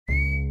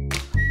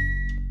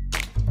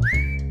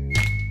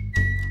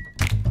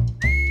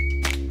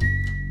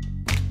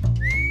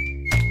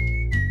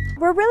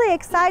we're really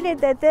excited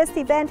that this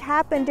event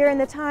happened during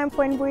the time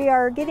when we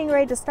are getting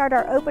ready to start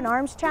our Open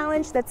Arms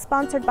Challenge that's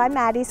sponsored by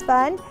Maddie's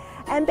Fund.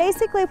 And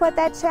basically what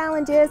that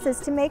challenge is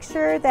to make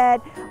sure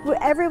that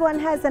everyone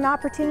has an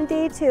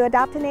opportunity to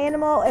adopt an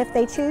animal if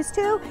they choose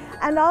to,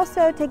 and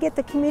also to get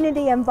the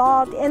community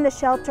involved in the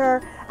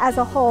shelter as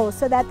a whole,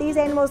 so that these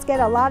animals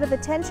get a lot of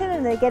attention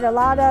and they get a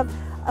lot of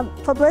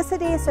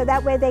publicity, so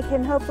that way they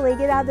can hopefully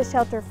get out of the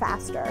shelter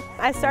faster.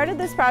 I started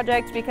this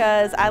project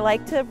because I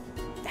like to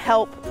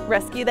help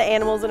rescue the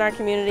animals in our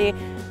community.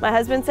 My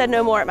husband said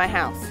no more at my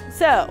house.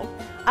 So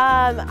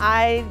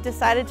I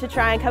decided to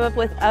try and come up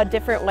with a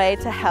different way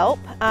to help.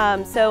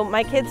 So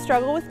my kids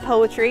struggle with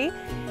poetry,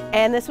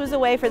 and this was a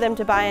way for them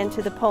to buy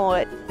into the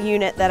poet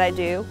unit that I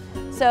do.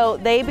 So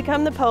they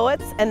become the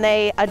poets and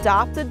they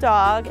adopt a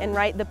dog and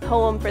write the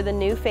poem for the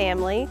new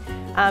family.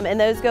 And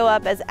those go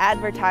up as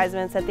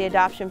advertisements at the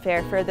adoption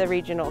fair for the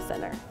regional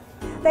center.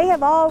 They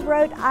have all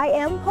wrote I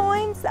am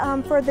poems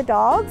for the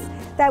dogs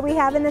that we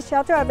have in the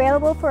shelter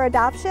available for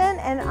adoption.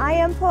 And I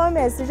am poem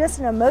is just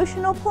an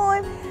emotional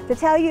poem to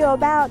tell you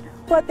about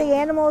what the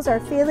animals are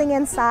feeling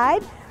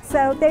inside.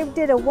 So they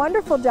did a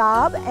wonderful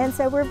job, and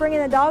so we're bringing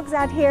the dogs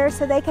out here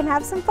so they can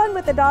have some fun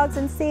with the dogs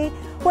and see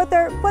what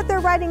their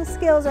writing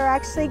skills are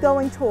actually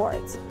going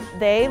towards.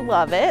 They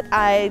love it.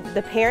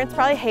 The parents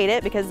probably hate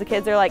it because the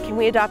kids are like, can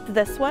we adopt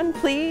this one,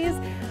 please?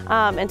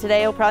 And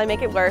today will probably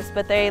make it worse,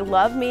 but they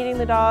love meeting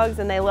the dogs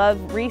and they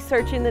love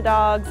researching the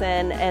dogs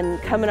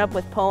and coming up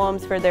with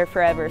poems for their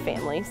forever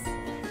families.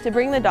 To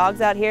bring the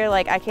dogs out here,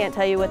 like, I can't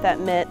tell you what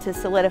that meant to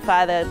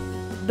solidify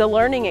the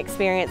learning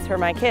experience for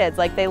my kids.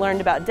 Like, they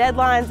learned about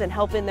deadlines and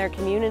helping their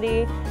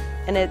community,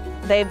 and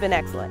they've been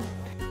excellent.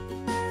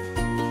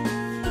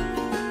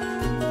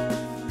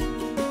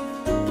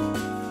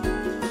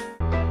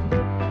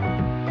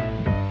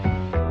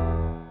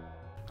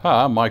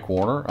 Hi, I'm Mike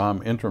Warner.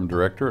 I'm Interim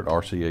Director at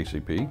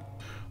RCACP.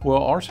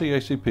 Well,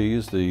 RCACP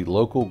is the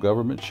local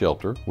government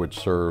shelter which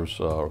serves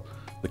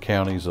the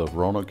counties of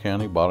Roanoke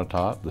County,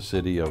 Botetourt, the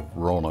city of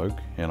Roanoke,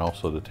 and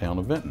also the town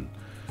of Vinton.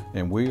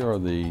 And we are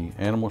the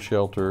animal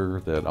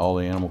shelter that all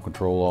the animal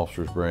control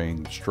officers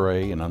bring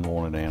stray and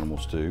unwanted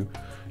animals to.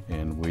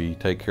 And we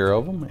take care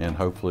of them, and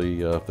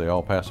hopefully if they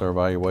all pass our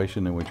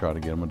evaluation, then we try to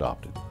get them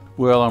adopted.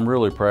 Well, I'm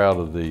really proud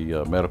of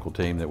the medical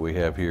team that we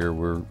have here.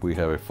 We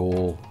have a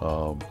full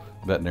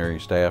veterinary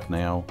staff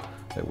now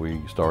that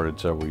we started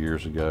several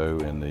years ago,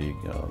 and the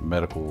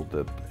medical,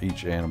 that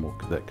each animal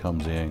that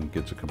comes in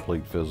gets a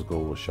complete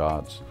physical with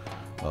shots,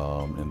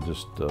 and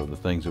just the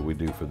things that we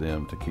do for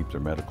them to keep their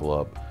medical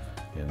up.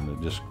 And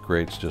it just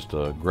creates just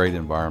a great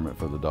environment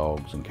for the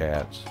dogs and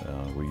cats.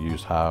 We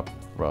use high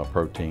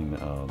protein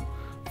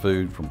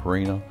food from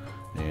Purina,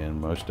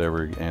 and most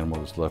every animal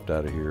that's left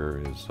out of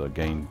here has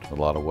gained a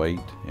lot of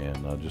weight,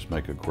 and just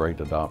make a great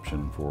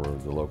adoption for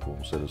the local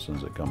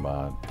citizens that come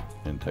by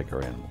and take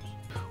our animals.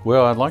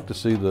 Well, I'd like to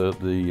see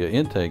the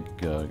intake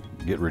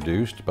get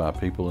reduced by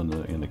people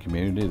in the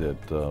community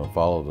that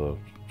follow the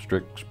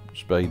strict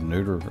spade and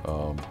neuter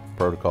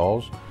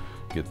protocols,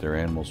 get their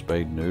animals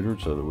spayed and neutered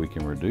so that we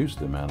can reduce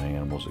the amount of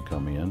animals that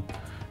come in,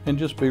 and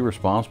just be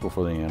responsible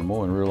for the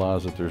animal and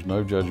realize that there's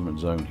no judgment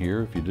zone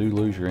here. If you do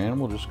lose your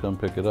animal, just come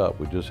pick it up.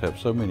 We just have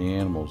so many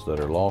animals that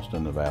are lost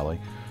in the valley,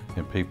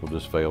 and people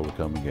just fail to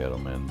come and get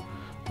them. And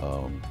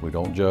we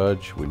don't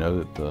judge. We know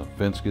that the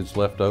fence gets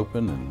left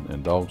open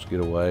and dogs get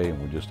away, and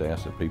we just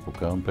ask that people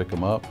come pick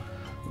them up.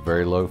 A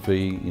very low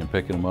fee in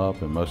picking them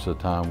up, and most of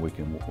the time we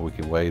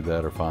can waive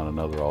that or find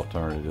another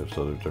alternative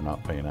so that they're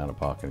not paying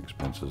out-of-pocket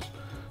expenses,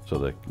 so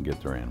they can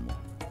get their animal.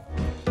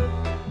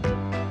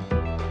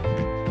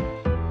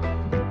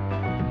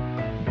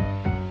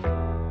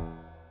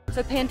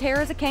 So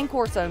Pantera is a Cane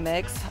Corso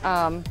mix.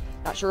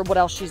 Not sure what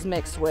else she's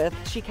mixed with.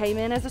 She came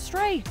in as a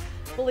stray,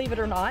 believe it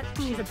or not.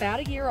 She's about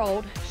a year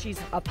old. She's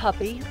a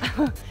puppy.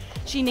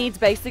 She needs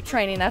basic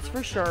training, that's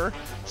for sure.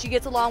 She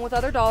gets along with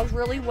other dogs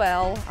really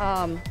well.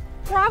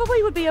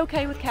 Probably would be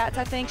okay with cats,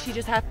 I think. She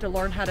just has to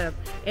learn how to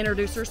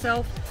introduce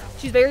herself.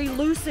 She's very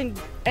loose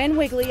and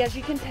wiggly, as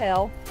you can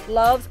tell.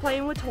 Loves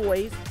playing with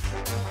toys.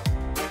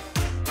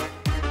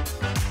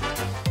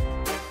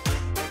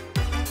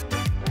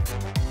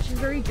 She's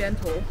very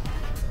gentle.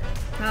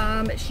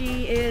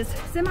 She is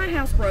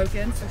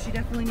semi-housebroken, so she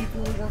definitely needs a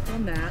little work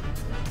on that.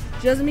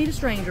 She doesn't need a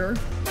stranger.